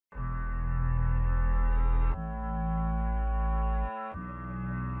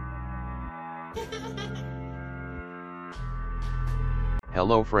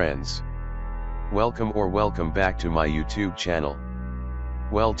Hello friends. Welcome back to my YouTube channel.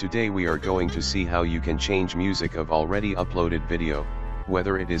 Well, today we are going to see how you can change music of already uploaded video,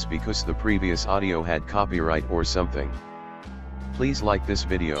 whether it is because the previous audio had copyright or something. Please like this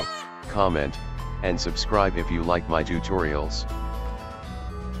video, comment, and subscribe if you like my tutorials.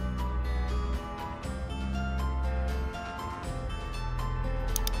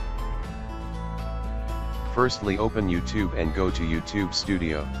 Firstly, open YouTube and go to YouTube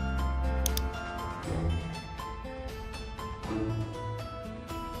Studio.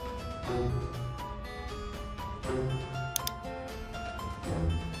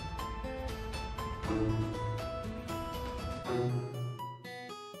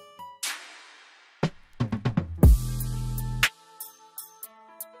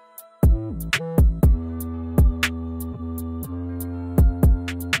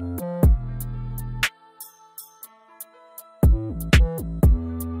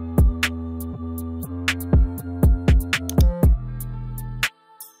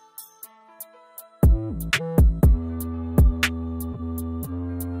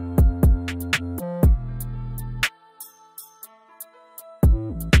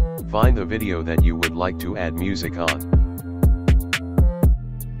 Find the video that you would like to add music on.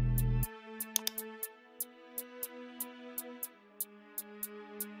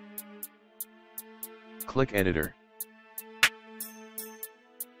 Click Editor.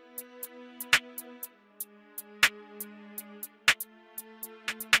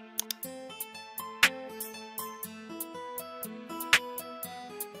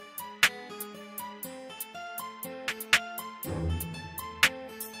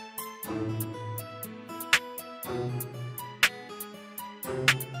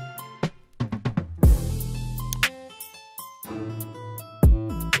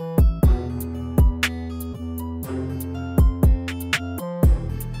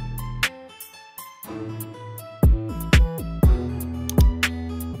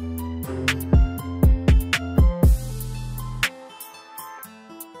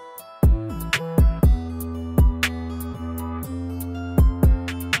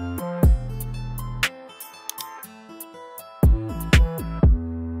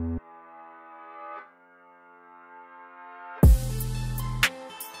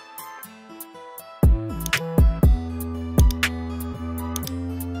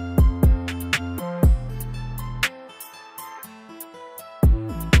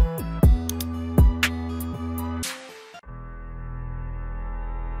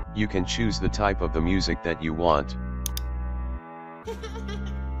 You can choose the type of the music that you want.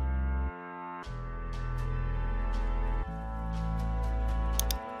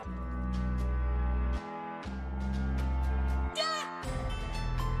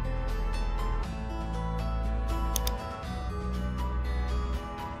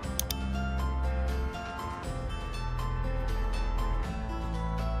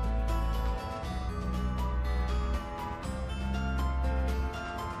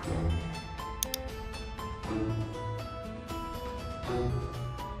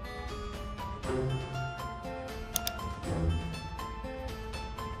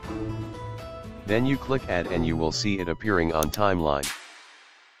 Then you click Add and you will see it appearing on timeline.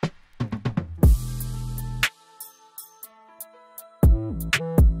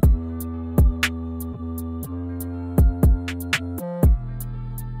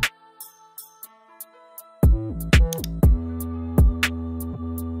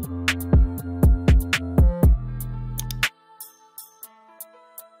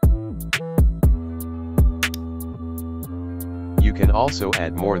 You can also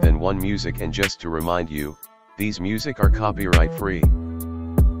add more than one music, and just to remind you, these music are copyright free.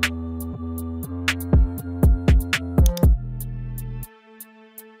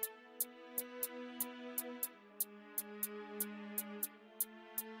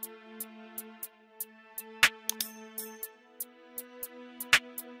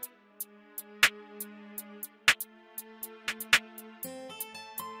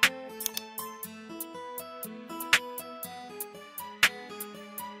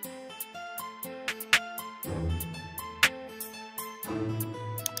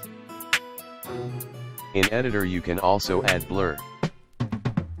 In editor you can also add blur.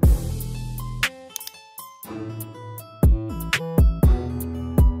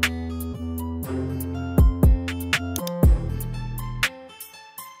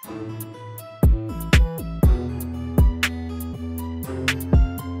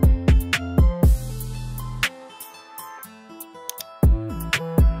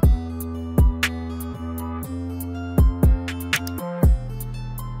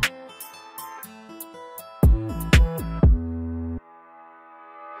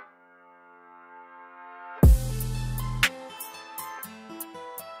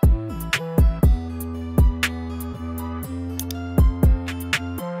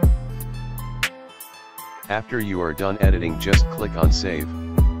 After you are done editing, just click on save.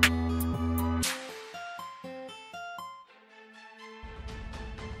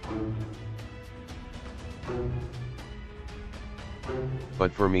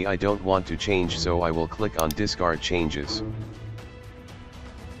 But for me, I don't want to change, so I will click on discard changes.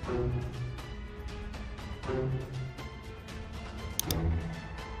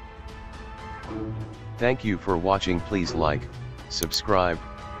 Thank you for watching. Please like, subscribe,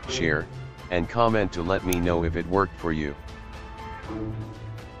 share, and comment to let me know if it worked for you.